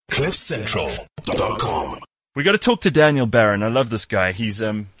CliffCentral.com. We got to talk to Daniel Barron. I love this guy. He's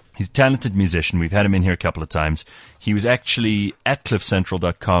a talented musician. We've had him in here a couple of times. He was actually at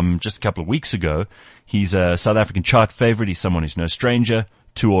CliffCentral.com just a couple of weeks ago. He's a South African chart favorite. He's someone who's no stranger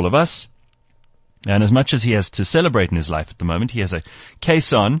to all of us. And as much as he has to celebrate in his life at the moment, he has a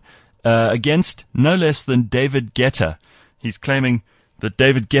case on against no less than David Guetta. He's claiming that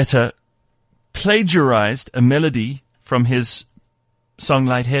David Guetta plagiarized a melody from his song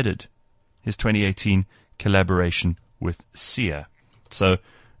Lightheaded, his 2018 collaboration with Sia. So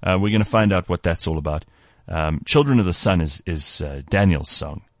we're going to find out what that's all about. Children of the Sun is Daniel's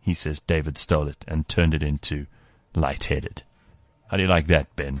song. He says David stole it and turned it into Lightheaded. How do you like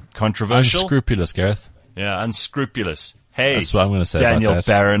that, Ben? Controversial? Unscrupulous, Gareth. Yeah, unscrupulous. Hey, that's what I'm going to say Daniel about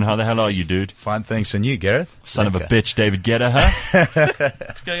that. Barron, how the hell are you, dude? Fine, thanks. And you, Gareth? Son of a bitch, David Guetta, huh?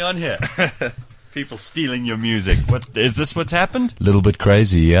 What's going on here? People stealing your music. What is this? What's happened? A little bit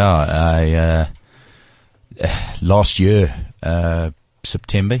crazy, yeah. Last year,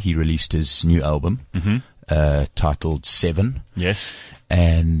 September, he released his new album, titled 7. Yes.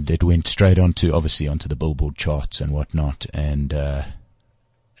 And it went straight onto the Billboard charts and whatnot. And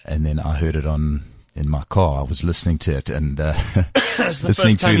then I heard it in my car. I was listening to it and,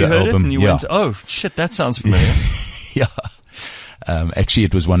 listening to the album. And you went, oh shit, that sounds familiar. Yeah. Actually,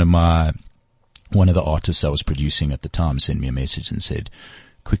 it was one of the artists I was producing at the time sent me a message and said,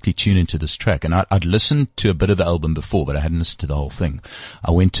 quickly tune into this track. And I'd listened to a bit of the album before, but I hadn't listened to the whole thing. I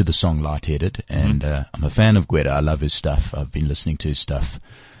went to the song Lightheaded, and I'm a fan of Guetta. I love his stuff. I've been listening to his stuff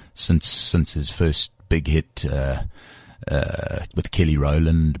since his first big hit with Kelly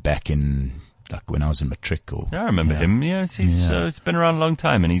Rowland back in like when I was in matric. I remember him. Yeah, he's been around a long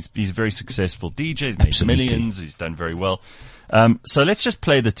time, and he's a very successul DJ. He's made Absolutely. Millions. He's done very well. So let's just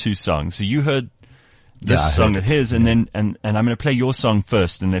play the two songs. So you heard this song of his, and then and I'm going to play your song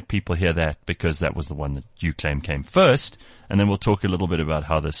first and let people hear that, because that was the one that you claim came first, and then we'll talk a little bit about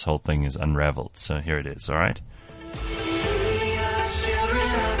how this whole thing is unraveled. So here it is, all right?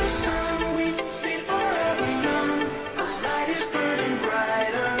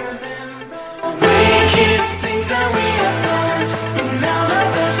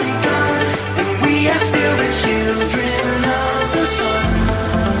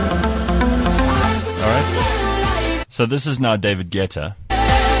 So this is now David Guetta.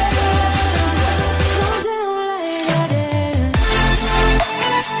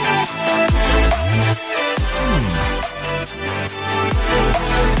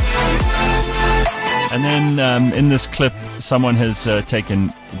 And then in this clip, someone has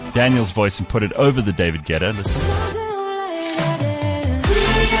taken Daniel's voice and put it over the David Guetta. Listen.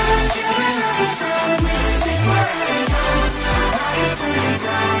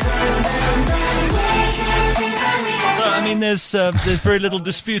 There's very little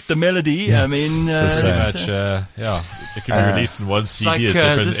dispute. The melody, yes, I mean, pretty much, it can be released in one CD as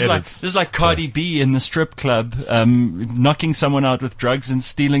different edits. This is like Cardi B in the strip club, knocking someone out with drugs and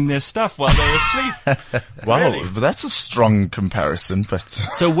stealing their stuff while they're asleep. Wow, Really? that's a strong comparison, but...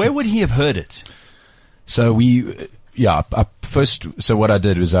 So where would he have heard it? So so what I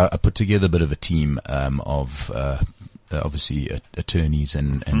did was I put together a bit of a team, of, obviously attorneys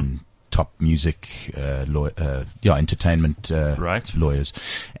and top music, entertainment, lawyers.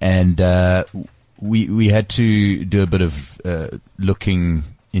 And, we had to do a bit of, looking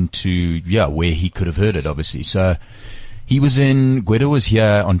into, where he could have heard it, obviously. So Guetta was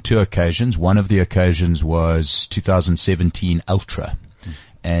here on 2 occasions. One of the occasions was 2017 Ultra.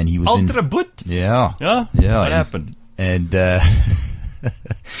 And he was Ultra Boot? Yeah. Yeah? Yeah. What happened? And,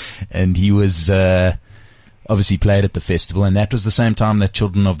 and he was, obviously played at the festival, and that was the same time that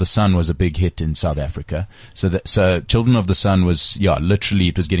Children of the Sun was a big hit in South Africa. So Children of the Sun was, literally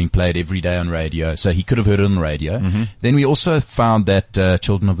it was getting played every day on radio. So he could have heard it on the radio. Mm-hmm. Then we also found that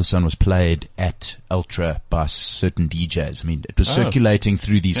Children of the Sun was played at Ultra by certain DJs. I mean, it was circulating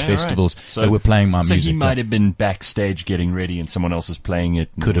through these festivals. Right. So they were playing my music. So he might have been backstage getting ready and someone else was playing it.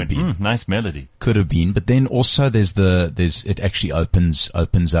 Could have been. Nice melody. Could have been. But then also it actually opens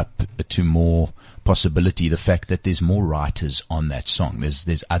up to more possibility, the fact that there's more writers on that song.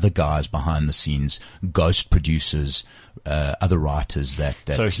 There's other guys behind the scenes, ghost producers, other writers that.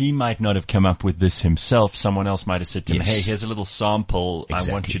 So he might not have come up with this himself. Someone else might have said to him, hey, here's a little sample. Exactly.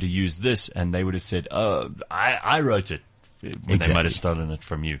 I want you to use this. And they would have said, oh, I wrote it. When they might have stolen it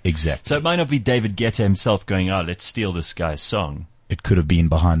from you. Exactly. So it might not be David Guetta himself going, let's steal this guy's song. It could have been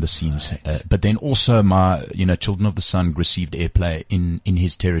behind the scenes. Right. But then also Children of the Sun received airplay in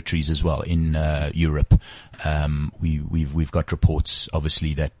his territories as well, in Europe. We've got reports,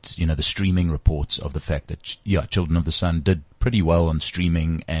 obviously, that, the streaming reports of the fact that, Children of the Sun did pretty well on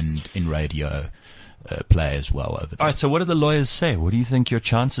streaming and in radio play as well over there. All right, so what do the lawyers say? What do you think your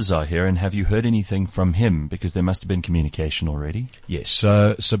chances are here, and have you heard anything from him? Because there must have been communication already. Yes,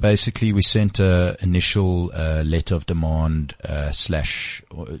 so basically we sent a initial letter of demand slash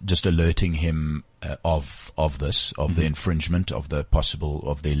just alerting him of the infringement, of the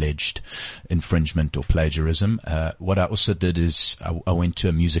alleged infringement or plagiarism. What I also did is I went to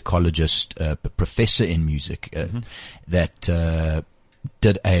a musicologist, a professor in music that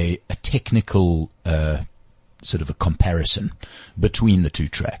did a technical sort of a comparison between the two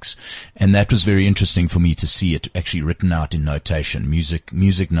tracks, and that was very interesting for me to see it actually written out in notation, music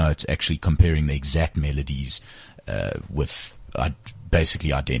notes, actually comparing the exact melodies with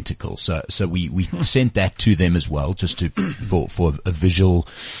basically identical. So we sent that to them as well, just to for a visual,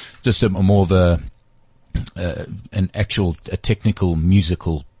 just a more of a technical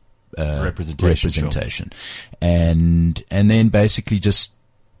musical representation. And then basically just,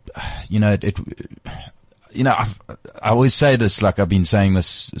 I always say this, like I've been saying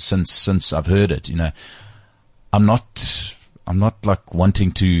this since I've heard it, I'm not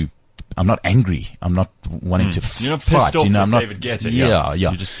angry. I'm not wanting to You're not fight. pissed off I'm not, David Guetta. Yeah.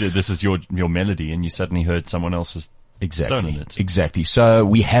 You just, this is your melody, and you suddenly heard someone else's Exactly. it. Exactly. So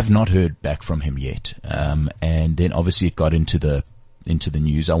we have not heard back from him yet. And then obviously it got into the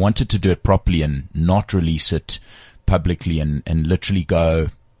news. I wanted to do it properly and not release it publicly and literally go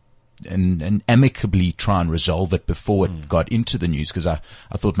and amicably try and resolve it before it got into the news, because I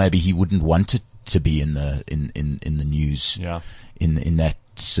thought maybe he wouldn't want it to be in the news. Yeah. In that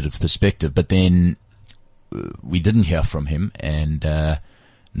sort of perspective. But then we didn't hear from him, and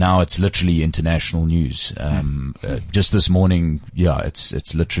now it's literally international news. Just this morning,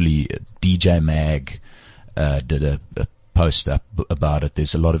 it's literally DJ Mag did a post up about it.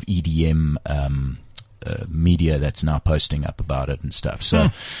 There's a lot of EDM media that's now posting up about it and stuff. So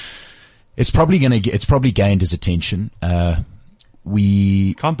it's probably gained his attention.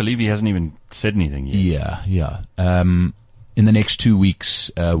 We can't believe he hasn't even said anything yet. Yeah. In the next 2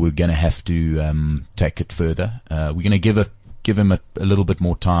 weeks, we're going to have to take it further. We're going to give him a little bit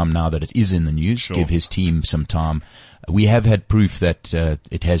more time now that it is in the news. Sure. Give his team some time. We have had proof that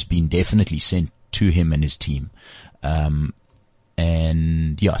it has been definitely sent to him and his team, and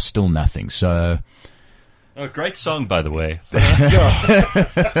still nothing. So. Oh, great song, by the way.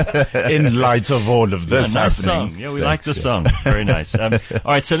 In light of all of this nice happening. Song. Yeah, we like the song. Very nice. All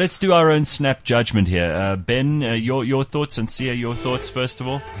right, so let's do our own snap judgment here. Ben, your thoughts, and Sia, your thoughts first of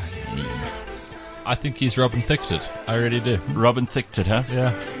all. I think he's Robin Thicke'd it. I really do. Robin Thicke'd it, huh?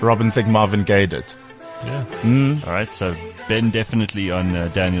 Yeah. Robin Thicke, Marvin Gaye it. Yeah. All right, so Ben definitely on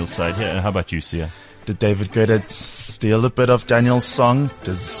Daniel's side here. And how about you, Sia? Did David Guetta steal a bit of Daniel's song?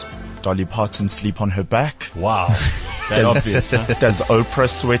 Does Dolly Parton sleep on her back? Wow. That's obvious, huh? Does Oprah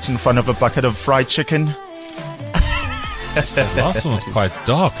sweat in front of a bucket of fried chicken? That last one was quite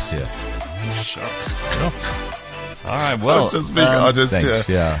dark, Sia. Sure. All right, well. I'm just being honest thanks,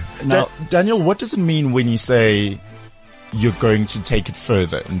 here. Yeah. Now, Daniel, what does it mean when you say you're going to take it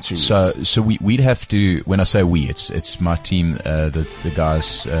further in 2 weeks? So we'd have to, when I say we, it's my team, the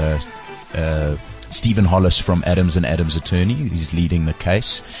guys, Stephen Hollis from Adams & Adams Attorney, he's leading the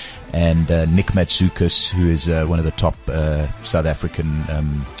case, and Nick Matsoukas, who is one of the top South African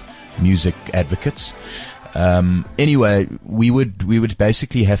music advocates. Anyway, we would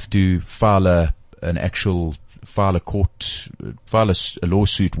basically have to file a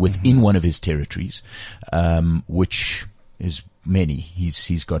lawsuit within one of his territories, which is many.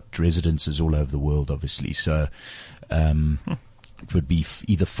 He's got residences all over the world, obviously. So it would be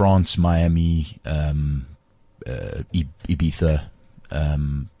either France, Miami, Ibiza.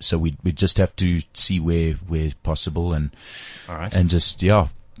 So we'd just have to see where possible, and all right. and just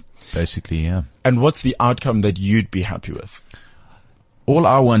basically. And what's the outcome that you'd be happy with? All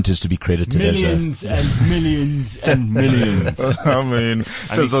I want is to be credited millions and millions and millions. I mean,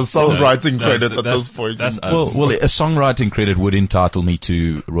 just a songwriting credit at this point. Well, a songwriting credit would entitle me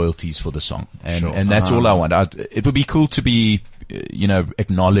to royalties for the song, and that's all I want. It would be cool to be,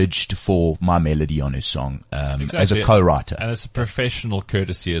 acknowledged for my melody on his song, as a co-writer. And it's a professional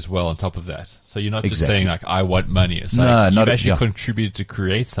courtesy as well on top of that. So you're not just saying like, I want money. It's like, you've actually contributed to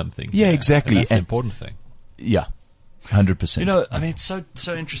create something. Yeah, exactly. And that's the important thing. Yeah. 100%. I mean, it's so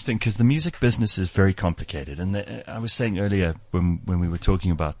interesting because the music business is very complicated. And I was saying earlier when we were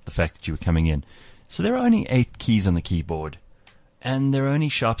talking about the fact that you were coming in, so there are only 8 keys on the keyboard, and there are only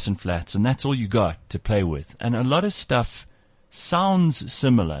sharps and flats, and that's all you got to play with. And a lot of stuff sounds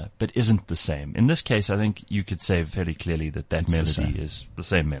similar, but isn't the same. In this case, I think you could say fairly clearly that melody is the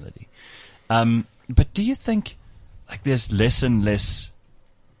same melody. But do you think, like there's less and less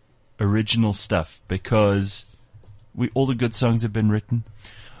original stuff because all the good songs have been written?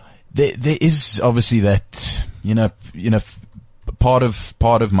 There is obviously that, part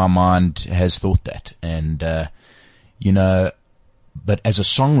of my mind has thought that, and but as a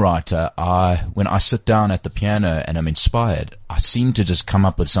songwriter, when I sit down at the piano and I'm inspired, I seem to just come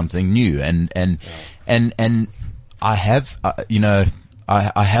up with something new, and I have,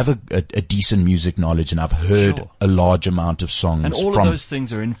 I have a decent music knowledge, and I've heard a large amount of songs. And all of those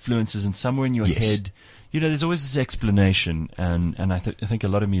things are influences, and somewhere in your head, there's always this explanation, and I think a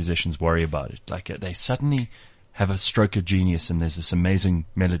lot of musicians worry about it. Like they suddenly have a stroke of genius, and there's this amazing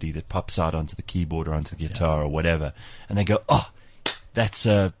melody that pops out onto the keyboard or onto the guitar or whatever, and they go, oh, that's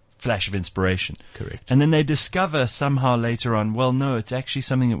a flash of inspiration. Correct. And then they discover somehow later on, well, no, it's actually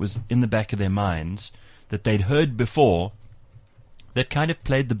something that was in the back of their minds that they'd heard before that kind of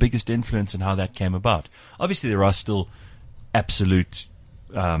played the biggest influence in how that came about. Obviously, there are still absolute,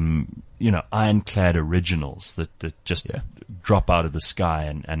 ironclad originals that just drop out of the sky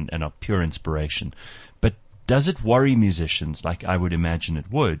and are pure inspiration. But does it worry musicians, like I would imagine it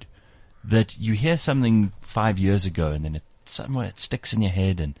would, that you hear something 5 years ago and then somewhere it sticks in your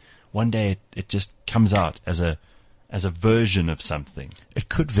head, and one day it just comes out as a version of something? It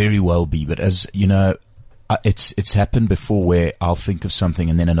could very well be, but as you know, it's happened before where I'll think of something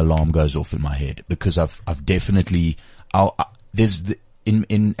and then an alarm goes off in my head, because I've definitely as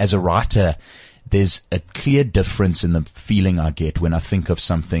a writer, there's a clear difference in the feeling I get when I think of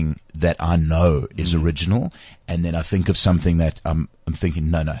something that I know is original, and then I think of something that I'm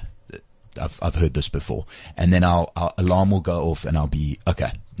thinking, no, I've heard this before, and then our alarm will go off and I'll be,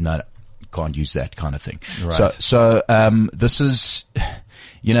 okay, no, can't use that kind of thing. Right. So this is,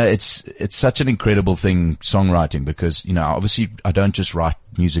 it's such an incredible thing, songwriting, because, obviously I don't just write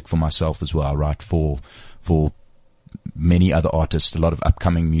music for myself as well. I write for many other artists, a lot of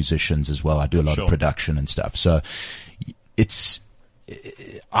upcoming musicians as well. I do a lot of production and stuff. So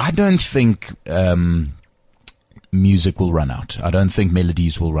I don't think, music will run out. I don't think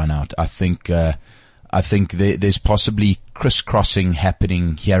melodies will run out. I think there's possibly crisscrossing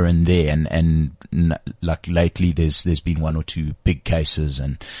happening here and there, and like lately there's been one or two big cases,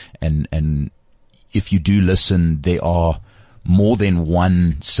 and if you do listen, there are more than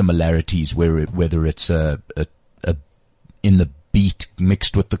one similarities, whether it's a in the beat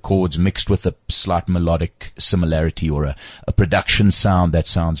mixed with the chords, mixed with a slight melodic similarity, or a production sound that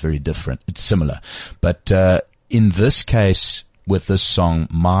sounds very different. It's similar, but in this case, with this song,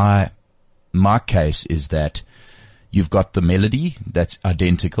 my case is that you've got the melody that's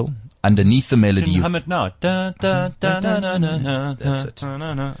identical. Underneath the melody, hum it now. Da, da, da, da, da, da, that's it.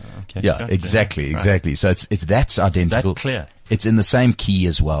 Okay, yeah, exactly. So that's identical. That's clear. It's in the same key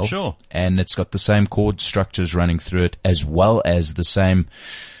as well. Sure. And it's got the same chord structures running through it, as well as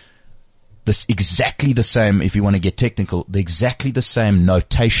exactly the same, if you want to get technical, exactly the same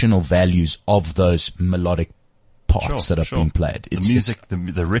notational values of those melodic parts that are being played.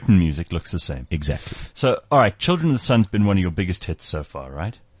 The written music looks the same. Exactly. So, all right, Children of the Sun's been one of your biggest hits so far,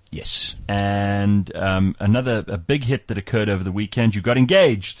 right? Yes. And a big hit that occurred over the weekend, you got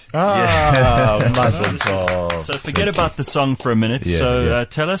engaged. Mazel tov. So forget about the song for a minute.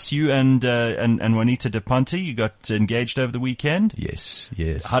 Tell us, you and Juanita De Ponte, you got engaged over the weekend? Yes.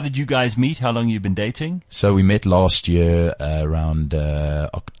 How did you guys meet? How long have you been dating? So we met last year around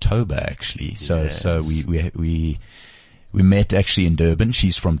October, actually. So we met actually in Durban.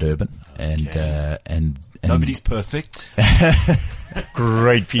 She's from Durban, and nobody's perfect.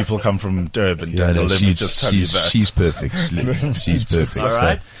 Great people come from Durban, Daniel. Let me just tell you that. She's perfect. She's perfect. All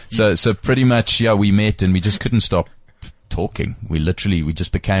right. So pretty much, we met and we just couldn't stop talking. We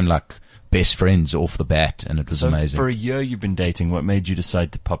just became like best friends off the bat, and it was amazing. For a year you've been dating. What made you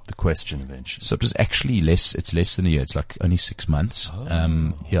decide to pop the question eventually? So it was actually it's less than a year. It's like only 6 months.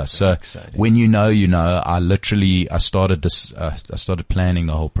 So exciting. When you know, I started planning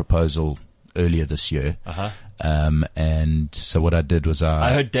the whole proposal earlier this year. And so what I did was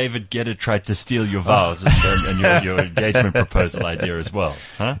I heard David Guetta tried to steal your vows and your engagement proposal idea as well,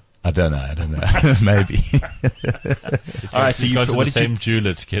 huh? I don't know. Maybe. All right, so you got to the same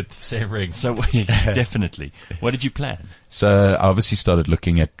jeweler to get the same ring. So definitely. What did you plan? So I obviously started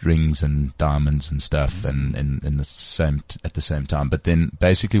looking at rings and diamonds and stuff, and at the same time. But then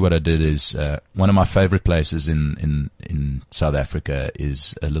basically what I did is one of my favorite places in South Africa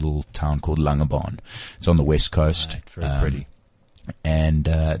is a little town called Langebaan. It's on the west coast. Right, very pretty. And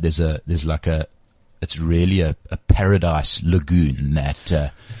it's really a paradise lagoon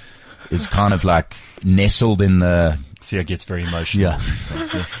that is kind of like nestled in the. Sia gets very emotional.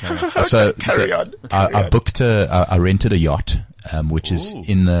 Yeah. Carry on. I rented a yacht, which is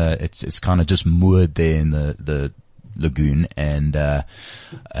in it's kind of just moored there in the lagoon, and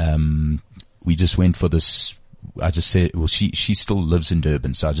we just went for this. I just said, well, she still lives in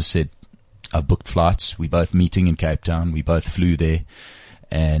Durban, so I just said, I've booked flights. We both meeting in Cape Town. We both flew there.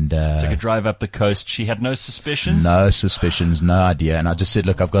 And took a drive up the coast. She had no suspicions? No suspicions, no idea. And I just said,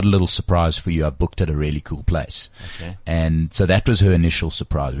 look, I've got a little surprise for you. I booked at a really cool place. Okay. And so that was her initial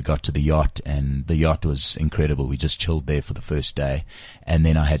surprise. We got to the yacht, and the yacht was incredible. We just chilled there for the first day. And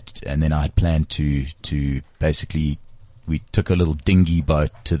then I had planned to basically, we took a little dinghy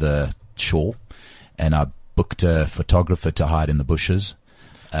boat to the shore, and I booked a photographer to hide in the bushes.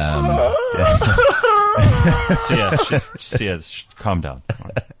 Sia, calm down.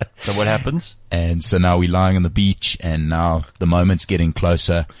 Right. So what happens? And so now we're lying on the beach, and now the moment's getting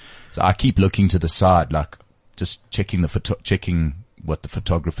closer. So I keep looking to the side, like just checking what the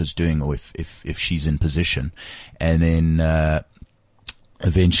photographer's doing, or if she's in position. And then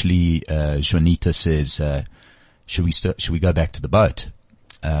eventually Juanita says, should we go back to the boat?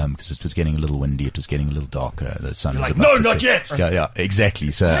 Because it was getting a little windy, it was getting a little darker. The sun was about to not set. yet. Yeah, exactly.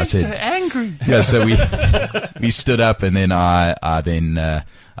 So I said, so angry. Yeah, so we stood up, and then I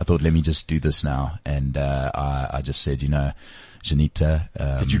thought, let me just do this now, and I just said,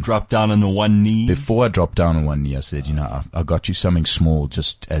 Janita, did you drop down on the one knee? Before I dropped down on one knee, I said, I got you something small,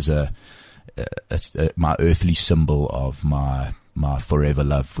 just as my earthly symbol of my forever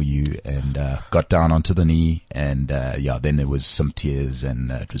love for you, and got down onto the knee, and then there was some tears, and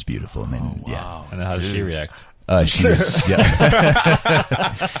it was beautiful. And then wow. And how did she react?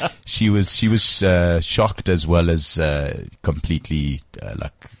 She was she was shocked as well as completely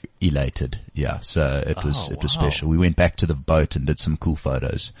elated. Yeah, so it was special. We went back to the boat and did some cool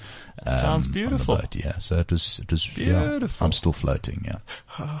photos. Sounds beautiful. On the boat, yeah. So it was beautiful. Yeah, I'm still floating. Yeah.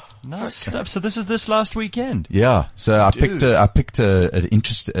 Nice stuff. So this is this last weekend. Yeah. So I picked an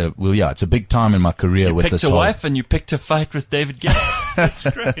interest. It's a big time in my career. You with picked this a wife, and you picked a fight with David Guetta. That's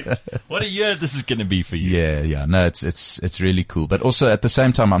great. What a year this is going to be for you. Yeah. No, it's really cool. But also at the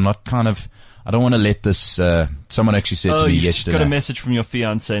same time, I don't want to let this. Someone actually said to me yesterday. Got a message from your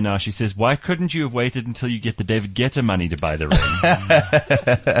fiance now. She says, "Why couldn't you have waited until you get the David Guetta money to buy the ring?"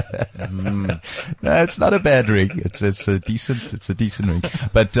 No, it's not a bad ring. It's a decent ring.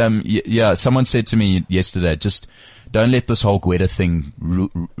 But someone said to me yesterday, just don't let this whole Guetta thing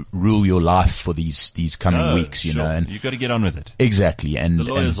rule your life for these coming weeks. You know, and you've got to get on with it. Exactly, and the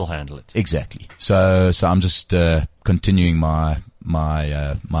lawyers will handle it. Exactly. So I'm just continuing my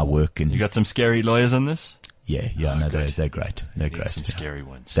work. And you got some scary lawyers on this? Yeah, no, they're great. They're great. Some scary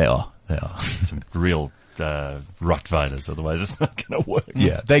ones. They are. Some real Rottweilers, otherwise it's not going to work.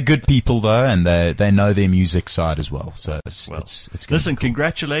 Yeah, they're good people though, and they know their music side as well. So it's listen, cool.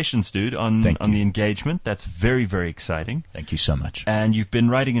 Congratulations, dude, on the engagement. That's very, very exciting. Thank you so much. And you've been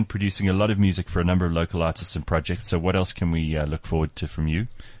writing and producing a lot of music for a number of local artists and projects. So what else can we look forward to from you?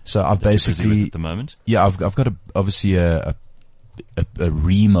 So I've basically at the moment. Yeah, I've got obviously a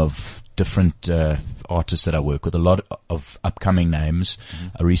ream of different artists that I work with, a lot of upcoming names. Mm-hmm.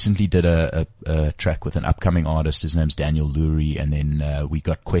 I recently did a track with an upcoming artist. His name's Daniel Lurie, and then we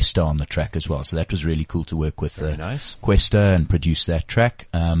got Guetta on the track as well. So that was really cool to work with nice. Guetta and produce that track.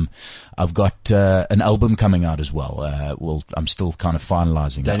 I've got an album coming out as well. I'm still kind of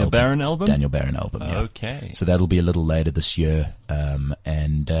finalizing Daniel Barron album? Daniel Barron album, yeah. Okay. So that'll be a little later this year. At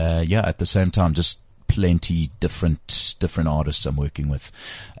the same time, just plenty different artists I'm working with.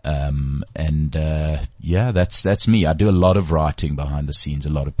 That's me. I do a lot of writing behind the scenes, a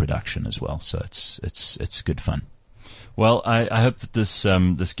lot of production as well. So it's good fun. Well, I hope that this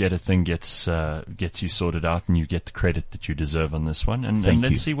Guetta thing gets you sorted out, and you get the credit that you deserve on this one. And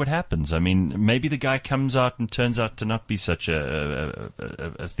let's see what happens. I mean, maybe the guy comes out and turns out to not be such a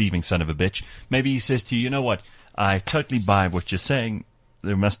thieving son of a bitch. Maybe he says to you, you know what? I totally buy what you're saying.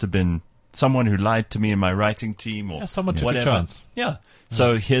 There must have been someone who lied to me in my writing team, or someone took whatever. a chance. Yeah.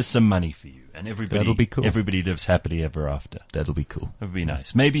 So here's some money for you, and that'll be cool. Everybody lives happily ever after. That'll be cool. That would be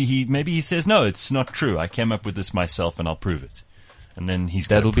nice. Maybe he says, no, it's not true. I came up with this myself, and I'll prove it. And then he's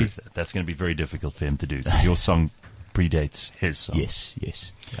got to prove that. That's going to be very difficult for him to do, because your song predates his song. Yes. Yeah.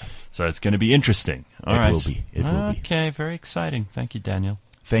 So it's going to be interesting. All right. It will be. Okay, very exciting. Thank you, Daniel.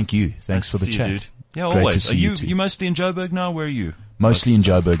 Thank you. Thanks for the chat. You, dude. Yeah, Great always. to see you too. You mostly in Joburg now? Where are you? Mostly in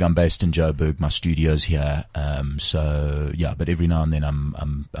Joburg. I'm based in Joburg. My studio's here. But every now and then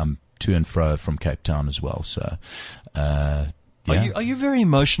I'm to and fro from Cape Town as well. So, Are you very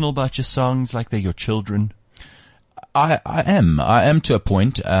emotional about your songs, like they're your children? I am to a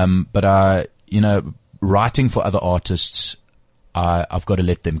point, but writing for other artists, I've got to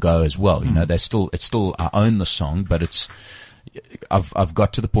let them go as well. It's still, I own the song, but I've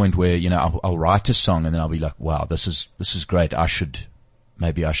got to the point where, I'll write a song and then I'll be like, wow, this is great.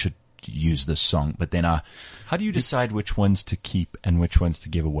 Maybe I should use this song. But then how do you decide which ones to keep and which ones to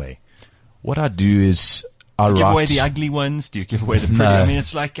give away? What I do is do you give away the ugly ones? Do you give away the pretty? No. I mean,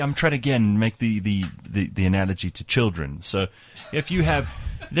 it's like, I'm trying to again make the analogy to children. So if you have,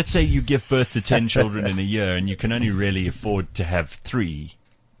 let's say you give birth to 10 children in a year and you can only really afford to have 3.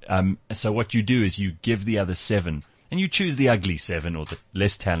 So what you do is you give the other 7 and you choose the ugly 7 or the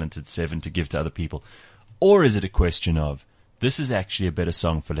less talented 7 to give to other people. Or is it a question of, this is actually a better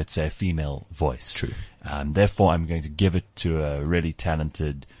song for, let's say, a female voice. True. Therefore, I'm going to give it to a really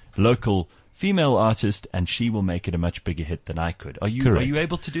talented local female artist, and she will make it a much bigger hit than I could. Are you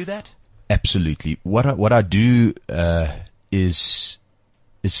able to do that? Absolutely. What I do is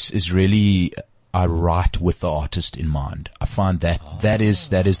really, I write with the artist in mind. I find that is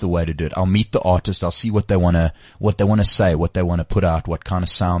the way to do it. I'll meet the artist, I'll see what they want to say, what they want to put out, what kind of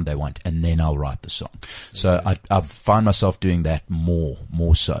sound they want, and then I'll write the song. So I find myself doing that more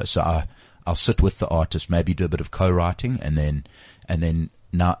so. So I'll sit with the artist, maybe do a bit of co-writing, and then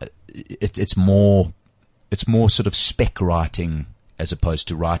now it's more sort of spec writing as opposed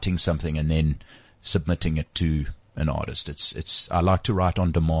to writing something and then submitting it to an artist. I like to write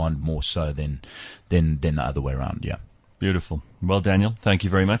on demand more so than the other way around. Yeah. Beautiful. Well, Daniel, thank you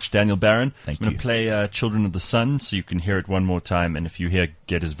very much. Daniel Barron. Thank you. I'm going to play Children of the Sun so you can hear it one more time. And if you hear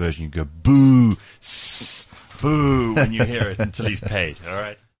Guetta's version, you go boo, boo when you hear it until he's paid. All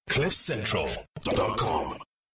right. CliffCentral.com